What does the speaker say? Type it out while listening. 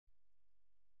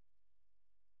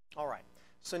All right.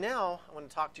 So now I want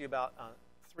to talk to you about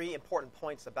three important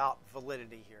points about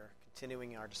validity here,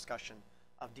 continuing our discussion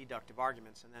of deductive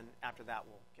arguments, and then after that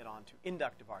we'll get on to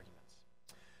inductive arguments.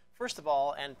 First of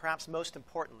all, and perhaps most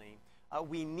importantly,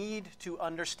 we need to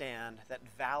understand that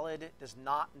valid does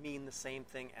not mean the same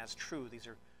thing as true. These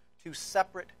are two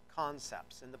separate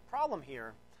concepts. And the problem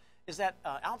here is that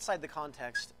outside the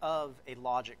context of a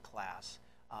logic class,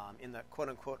 in the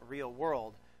quote-unquote real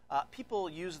world, people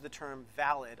use the term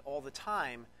valid all the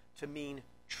time to mean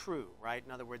true, right?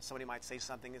 In other words, somebody might say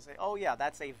something and say, oh yeah,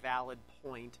 that's a valid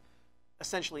point,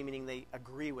 essentially meaning they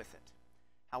agree with it.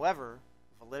 However,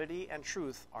 validity and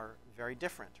truth are very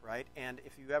different, right? And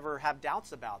if you ever have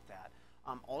doubts about that,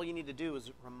 all you need to do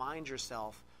is remind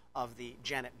yourself of the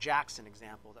Janet Jackson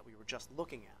example that we were just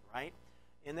looking at, right?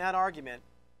 In that argument,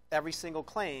 every single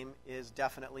claim is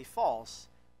definitely false,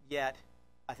 yet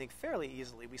I think fairly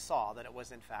easily we saw that it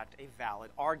was in fact a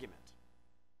valid argument.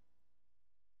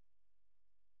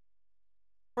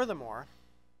 Furthermore,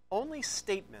 only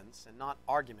statements and not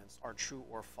arguments are true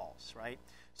or false, right?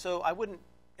 So I wouldn't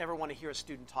ever want to hear a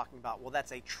student talking about, well,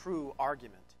 that's a true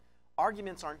argument.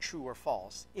 Arguments aren't true or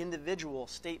false. Individual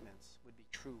statements would be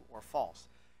true or false.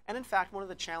 And in fact, one of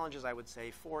the challenges I would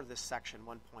say for this section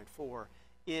 1.4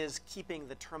 is keeping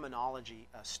the terminology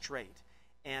straight.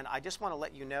 And I just want to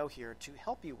let you know here, to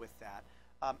help you with that,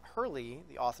 Hurley,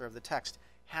 the author of the text,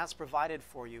 has provided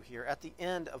for you here at the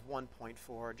end of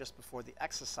 1.4, just before the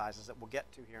exercises that we'll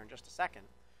get to here in just a second.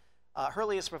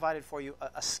 Hurley has provided for you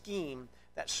a scheme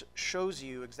that shows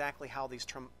you exactly how these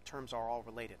terms are all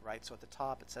related, right? So at the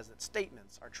top it says that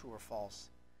statements are true or false,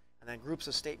 and then groups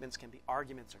of statements can be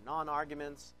arguments or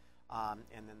non-arguments, and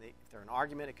then if they're an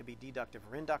argument, it could be deductive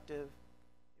or inductive.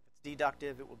 If it's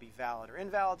deductive, it will be valid or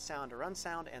invalid, sound or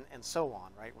unsound, and so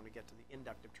on, right? When we get to the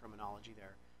inductive terminology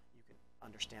there, you can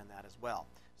understand that as well.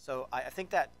 So I think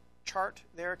that chart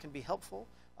there can be helpful.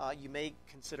 You may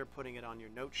consider putting it on your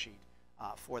note sheet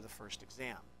for the first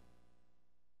exam.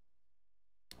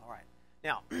 All right.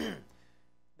 Now,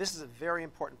 this is a very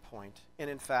important point, and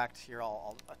in fact, here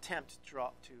I'll attempt to draw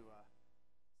see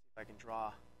if I can draw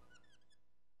a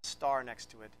star next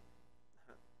to it,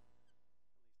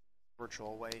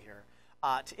 virtual way here,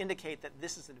 to indicate that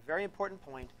this is a very important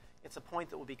point. It's a point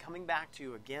that will be coming back to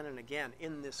you again and again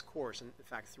in this course, and in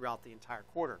fact, throughout the entire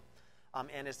quarter.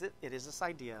 And it is this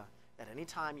idea that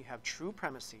anytime you have true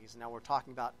premises, now we're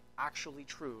talking about actually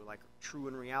true, like true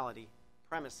in reality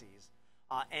premises,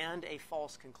 and a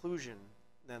false conclusion.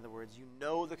 In other words, you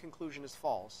know the conclusion is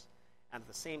false, and at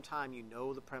the same time you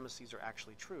know the premises are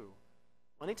actually true.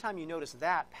 Anytime you notice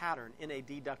that pattern in a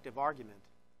deductive argument,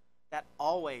 that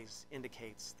always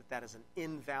indicates that that is an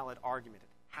invalid argument.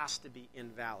 It has to be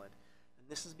invalid. And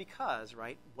this is because,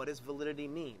 right, what does validity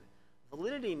mean?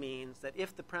 Validity means that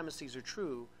if the premises are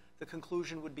true, the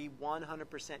conclusion would be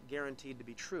 100% guaranteed to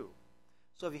be true.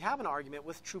 So if you have an argument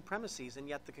with true premises and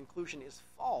yet the conclusion is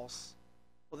false,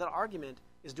 well, that argument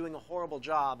is doing a horrible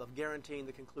job of guaranteeing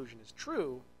the conclusion is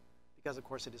true because, of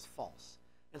course, it is false.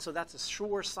 And so that's a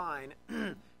sure sign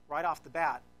right off the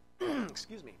bat,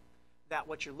 excuse me, that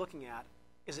what you're looking at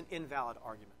is an invalid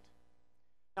argument.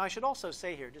 Now, I should also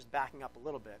say here, just backing up a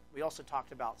little bit, we also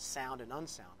talked about sound and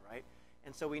unsound, right?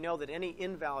 And so we know that any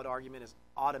invalid argument is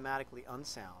automatically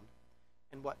unsound.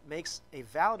 And what makes a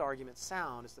valid argument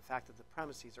sound is the fact that the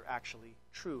premises are actually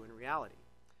true in reality.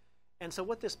 And so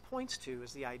what this points to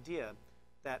is the idea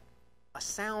that a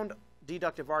sound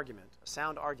deductive argument, a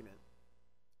sound argument,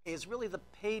 is really the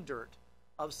pay dirt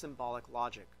of symbolic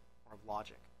logic or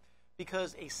logic.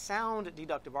 Because a sound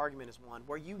deductive argument is one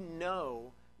where you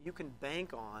know you can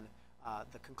bank on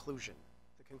the conclusion.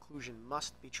 The conclusion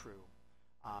must be true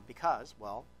because,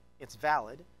 well, it's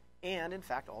valid, and in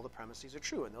fact all the premises are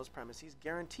true, and those premises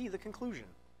guarantee the conclusion.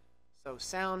 So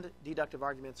sound deductive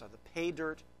arguments are the pay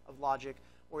dirt of logic,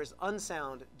 whereas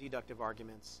unsound deductive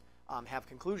arguments have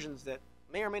conclusions that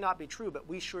may or may not be true, but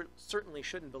we certainly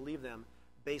shouldn't believe them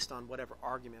based on whatever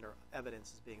argument or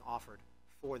evidence is being offered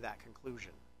for that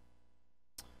conclusion.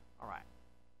 All right.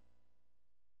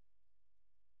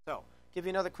 So, give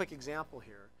you another quick example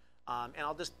here, and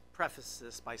I'll just preface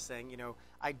this by saying, you know,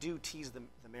 I do tease the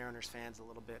Mariners fans a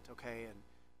little bit, okay,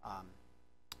 and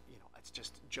you know, it's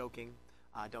just joking.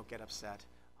 Don't get upset.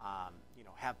 You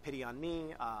know, have pity on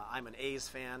me. I'm an A's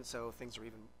fan, so things are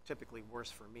even typically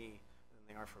worse for me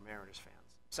than they are for Mariners fans.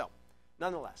 So,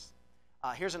 nonetheless,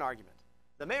 here's an argument.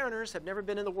 The Mariners have never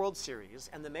been in the World Series,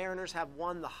 and the Mariners have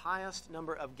won the highest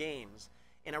number of games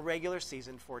in a regular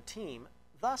season for a team.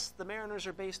 Thus, the Mariners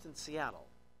are based in Seattle.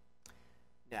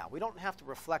 Now, we don't have to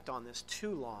reflect on this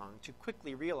too long to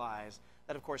quickly realize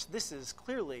that, of course, this is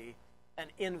clearly an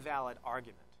invalid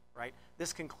argument. right?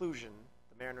 This conclusion,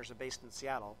 the Mariners are based in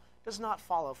Seattle, does not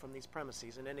follow from these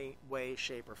premises in any way,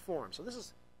 shape, or form. So this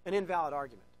is an invalid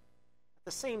argument. At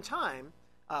the same time,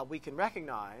 we can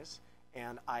recognize,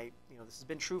 and this has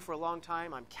been true for a long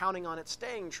time. I'm counting on it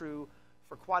staying true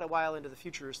for quite a while into the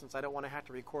future, since I don't want to have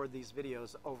to record these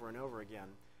videos over and over again.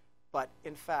 But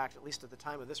in fact, at least at the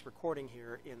time of this recording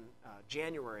here in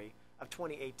January of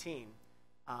 2018,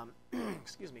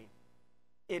 excuse me,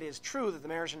 it is true that the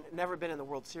Mariners have never been in the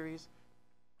World Series.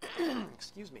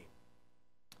 Excuse me.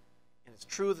 And it's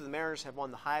true that the Mariners have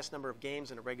won the highest number of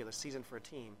games in a regular season for a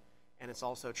team. And it's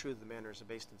also true that the Mariners are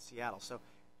based in Seattle. So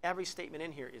every statement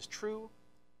in here is true,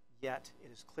 yet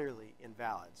it is clearly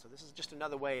invalid. So this is just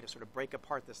another way to sort of break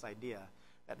apart this idea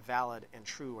that valid and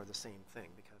true are the same thing,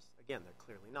 because, again, they're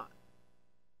clearly not.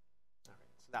 All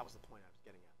right, so that was the point I was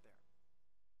getting at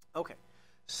there. Okay,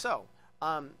 so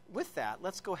with that,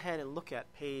 let's go ahead and look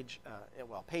at page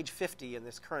 50 in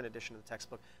this current edition of the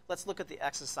textbook. Let's look at the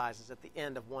exercises at the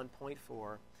end of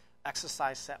 1.4,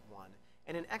 exercise set 1.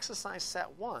 And in exercise set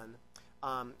 1,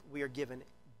 we are given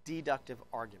deductive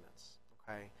arguments,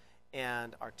 okay?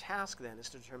 And our task then is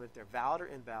to determine if they're valid or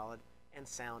invalid and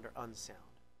sound or unsound.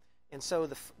 And so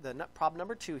the problem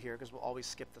number 2 here, because we'll always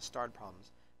skip the starred problems,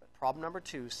 but problem number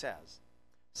 2 says,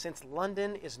 since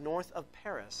London is north of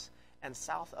Paris and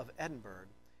south of Edinburgh,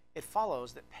 it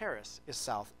follows that Paris is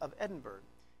south of Edinburgh.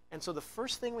 And so the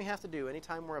first thing we have to do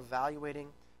anytime we're evaluating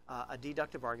a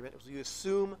deductive argument is we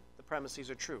assume the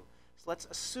premises are true. So let's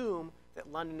assume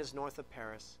that London is north of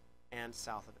Paris and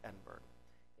south of Edinburgh.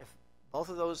 If both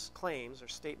of those claims or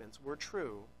statements were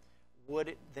true, would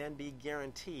it then be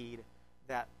guaranteed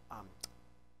that,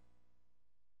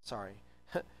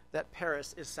 that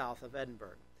Paris is south of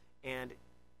Edinburgh? And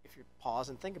if you pause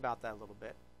and think about that a little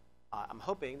bit, I'm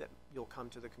hoping that you'll come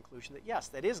to the conclusion that yes,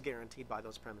 that is guaranteed by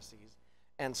those premises.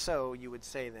 And so you would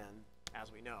say then,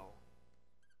 as we know,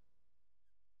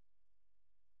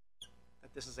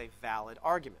 that this is a valid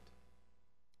argument.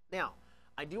 Now,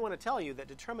 I do want to tell you that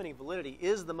determining validity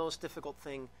is the most difficult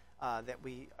thing that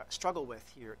we struggle with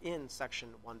here in section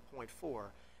 1.4.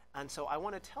 And so I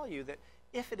want to tell you that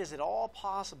if it is at all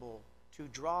possible to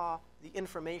draw the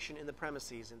information in the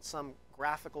premises in some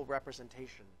graphical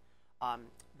representation,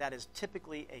 that is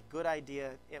typically a good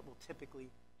idea. It will typically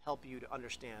help you to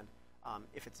understand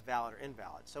if it's valid or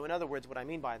invalid. So in other words, what I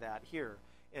mean by that here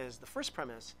is the first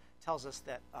premise tells us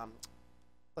that,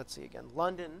 let's see again,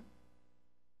 London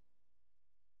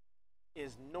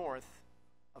is north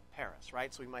of Paris,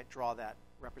 right? So we might draw that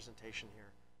representation here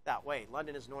that way.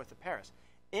 London is north of Paris.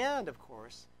 And, of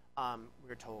course,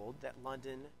 we're told that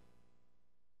London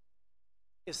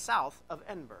is south of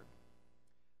Edinburgh.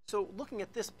 So looking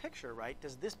at this picture, right,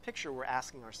 does this picture, we're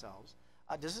asking ourselves,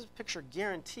 does this picture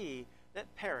guarantee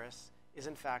that Paris is,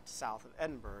 in fact, south of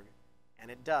Edinburgh? And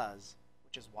it does,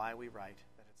 which is why we write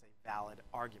that it's a valid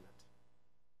argument.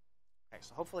 Okay,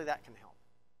 so hopefully that can help.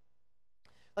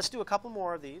 Let's do a couple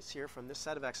more of these here from this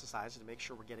set of exercises to make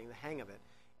sure we're getting the hang of it.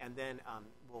 And then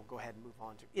we'll go ahead and move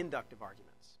on to inductive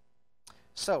arguments.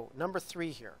 So number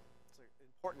 3 here. It's an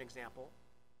important example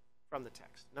from the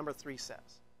text. Number 3 says,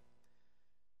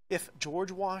 if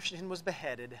George Washington was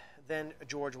beheaded, then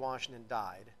George Washington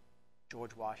died.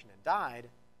 George Washington died,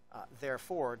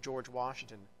 therefore George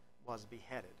Washington was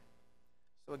beheaded.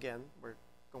 So again, we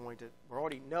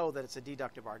already know that it's a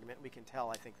deductive argument. We can tell,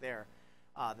 I think, there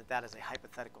that is a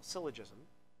hypothetical syllogism.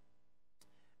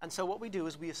 And so what we do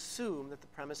is we assume that the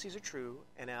premises are true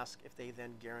and ask if they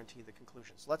then guarantee the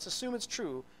conclusion. So let's assume it's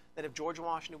true that if George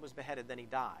Washington was beheaded, then he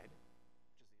died,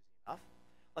 which is easy enough.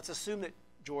 Let's assume that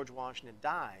George Washington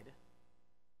died.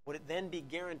 Would it then be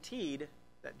guaranteed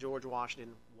that George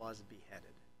Washington was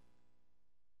beheaded?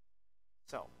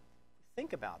 So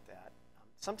think about that.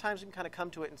 Sometimes we can kind of come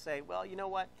to it and say, well, you know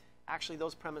what? Actually,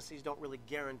 those premises don't really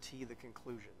guarantee the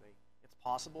conclusion. It's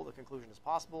possible, the conclusion is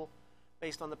possible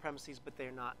based on the premises, but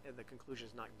they're not. The conclusion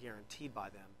is not guaranteed by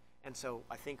them. And so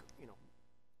I think,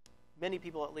 many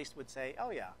people at least would say, oh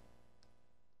yeah,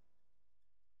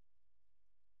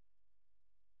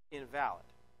 invalid,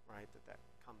 right? That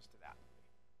comes to that.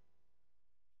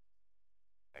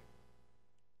 Okay.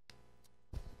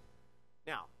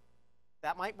 Now,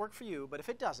 that might work for you, but if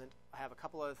it doesn't, I have a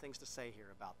couple other things to say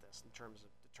here about this in terms of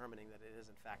determining that it is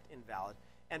in fact invalid.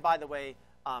 And by the way,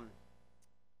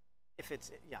 if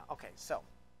it's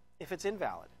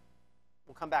invalid,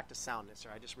 we'll come back to soundness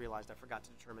here. I just realized I forgot to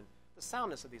determine the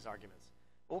soundness of these arguments.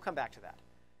 But we'll come back to that.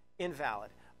 Invalid.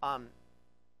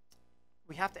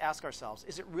 We have to ask ourselves,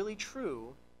 is it really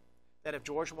true that if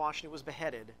George Washington was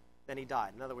beheaded, then he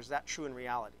died? In other words, is that true in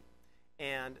reality?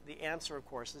 And the answer, of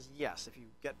course, is yes. If you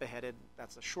get beheaded,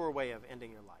 that's a sure way of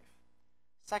ending your life.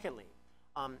 Secondly,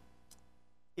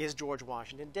 is George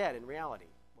Washington dead in reality?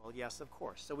 Well, yes, of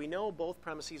course. So we know both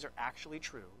premises are actually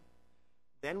true.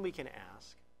 Then we can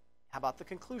ask, how about the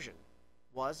conclusion?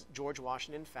 Was George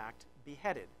Washington, in fact,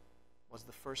 beheaded? Was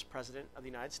the first president of the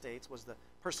United States, was the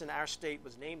person our state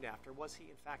was named after, was he,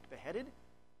 in fact, beheaded?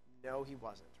 No, he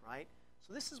wasn't, right?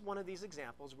 So this is one of these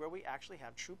examples where we actually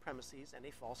have true premises and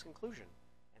a false conclusion.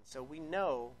 And so we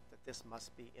know that this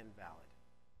must be invalid.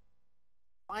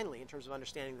 Finally, in terms of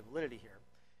understanding the validity here,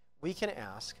 we can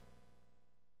ask,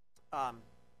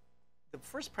 the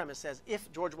first premise says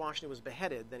if George Washington was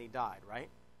beheaded, then he died, right?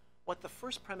 What the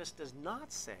first premise does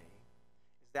not say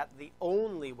is that the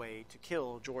only way to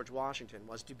kill George Washington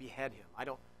was to behead him. I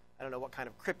don't know what kind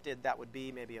of cryptid that would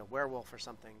be, maybe a werewolf or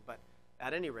something, but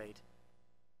at any rate,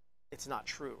 it's not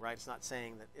true, right? It's not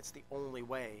saying that it's the only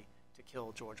way to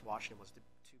kill George Washington was to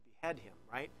behead him,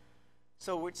 right?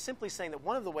 So we're simply saying that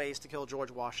one of the ways to kill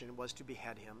George Washington was to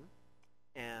behead him.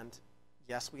 And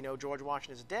yes, we know George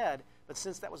Washington is dead, but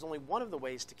since that was only one of the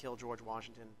ways to kill George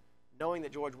Washington, knowing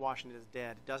that George Washington is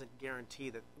dead doesn't guarantee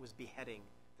that it was beheading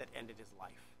that ended his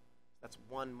life. That's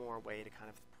one more way to kind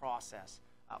of process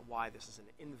why this is an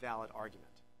invalid argument.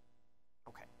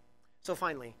 Okay, so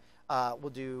finally, we'll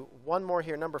do one more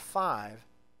here, number 5,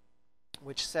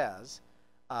 which says,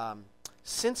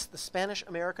 since the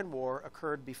Spanish-American War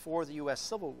occurred before the U.S.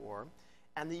 Civil War,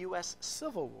 and the U.S.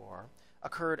 Civil War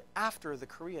occurred after the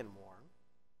Korean War,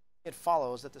 it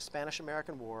follows that the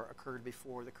Spanish-American War occurred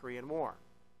before the Korean War.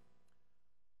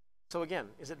 So again,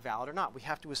 is it valid or not? We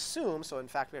have to assume, so in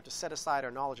fact we have to set aside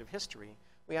our knowledge of history,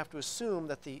 we have to assume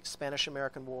that the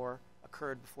Spanish-American War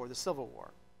occurred before the Civil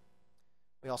War.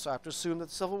 We also have to assume that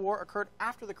the Civil War occurred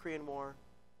after the Korean War.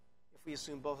 If we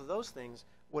assume both of those things,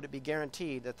 would it be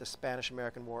guaranteed that the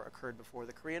Spanish-American War occurred before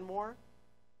the Korean War?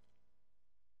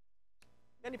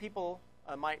 Many people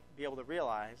might be able to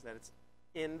realize that it's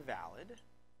invalid.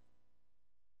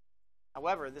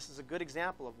 However, this is a good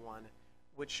example of one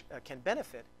which can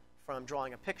benefit from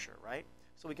drawing a picture, right?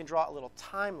 So we can draw a little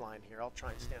timeline here. I'll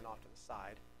try and stand off to the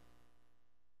side.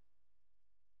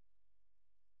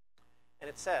 And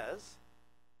it says,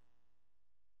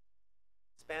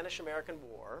 Spanish-American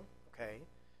War, okay,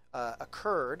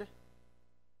 occurred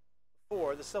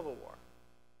before the Civil War.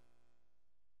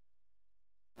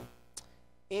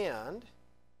 And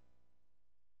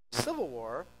the Civil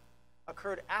War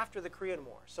occurred after the Korean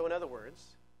War. So in other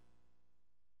words,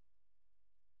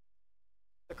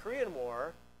 the Korean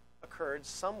War occurred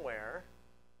somewhere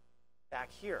back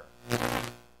here,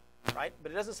 right?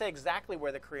 But it doesn't say exactly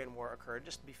where the Korean War occurred,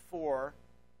 just before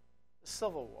the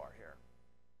Civil War here.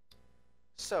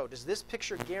 So does this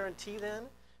picture guarantee then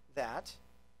that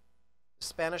the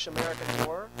Spanish-American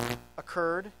War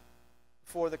occurred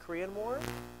before the Korean War?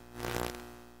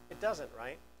 It doesn't,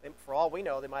 right? For all we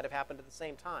know, they might have happened at the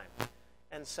same time.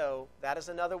 And so that is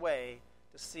another way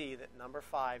to see that number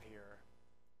 5 here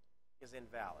is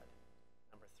invalid.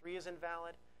 Number 3 is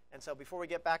invalid. And so before we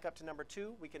get back up to number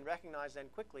 2, we can recognize then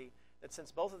quickly that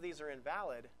since both of these are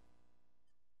invalid,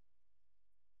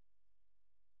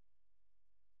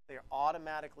 they are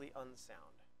automatically unsound.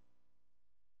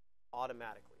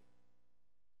 Automatically.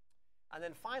 And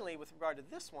then finally, with regard to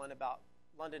this one about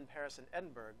London, Paris, and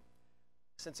Edinburgh,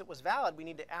 since it was valid, we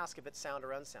need to ask if it's sound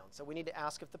or unsound. So we need to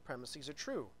ask if the premises are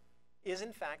true. Is,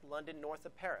 in fact, London north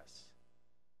of Paris?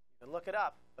 You can look it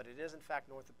up, but it is, in fact,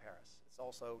 north of Paris. It's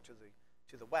also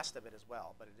to the west of it as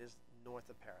well, but it is north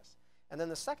of Paris. And then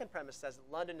the second premise says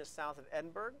that London is south of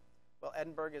Edinburgh. Well,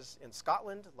 Edinburgh is in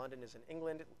Scotland. London is in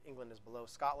England. England is below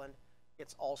Scotland.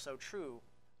 It's also true.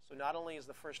 So not only is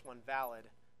the first one valid,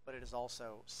 but it is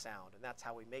also sound. And that's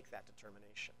how we make that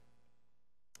determination.